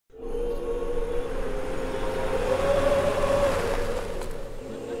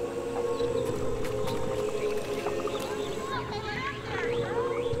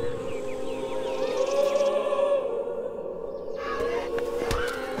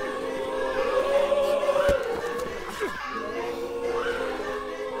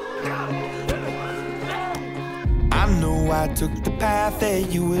took the path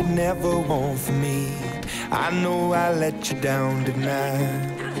that you would never want for me. I know I let you down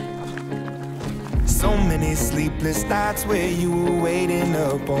tonight. So many sleepless nights where you were waiting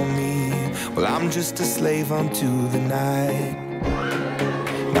up on me. Well, I'm just a slave unto the night.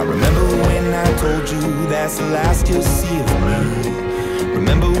 Now remember when I told you that's the last you'll see of me.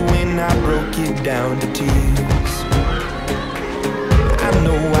 Remember when I broke you down to tears. I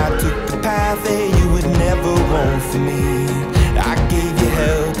know I took the path that you would never want for me. I gave you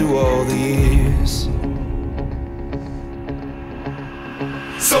hell through all the years.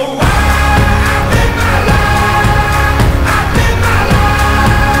 So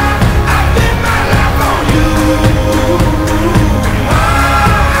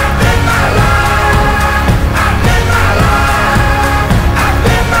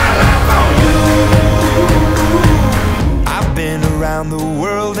the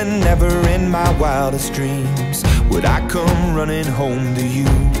world, and never in my wildest dreams would I come running home to you.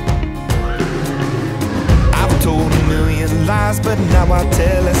 I've told a million lies, but now I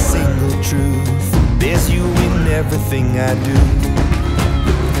tell a single truth. There's you in everything I do.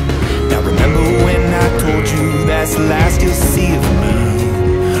 Now remember when I told you that's the last you'll see of me.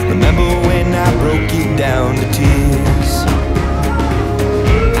 Remember when I broke you down to tears.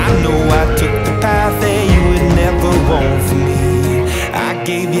 I know I took the path that you would never want for me. I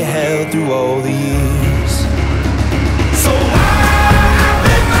gave you hell through all the years. So I've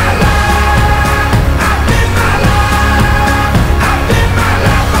been my life, I've been my life, I've been my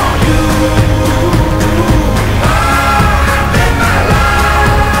life on you. I've been my life,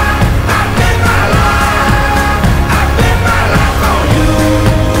 I've been my life, I've been my life on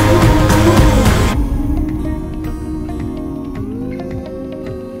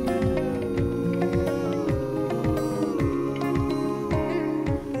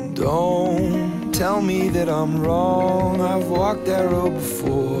Don't tell me that I'm wrong. I've walked that road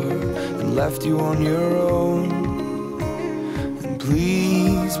before and left you on your own. And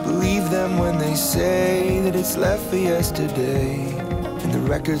please believe them when they say that it's left for yesterday. And the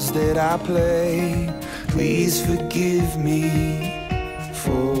records that I play, please forgive me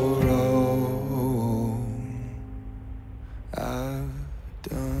for all I've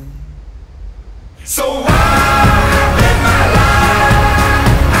done. So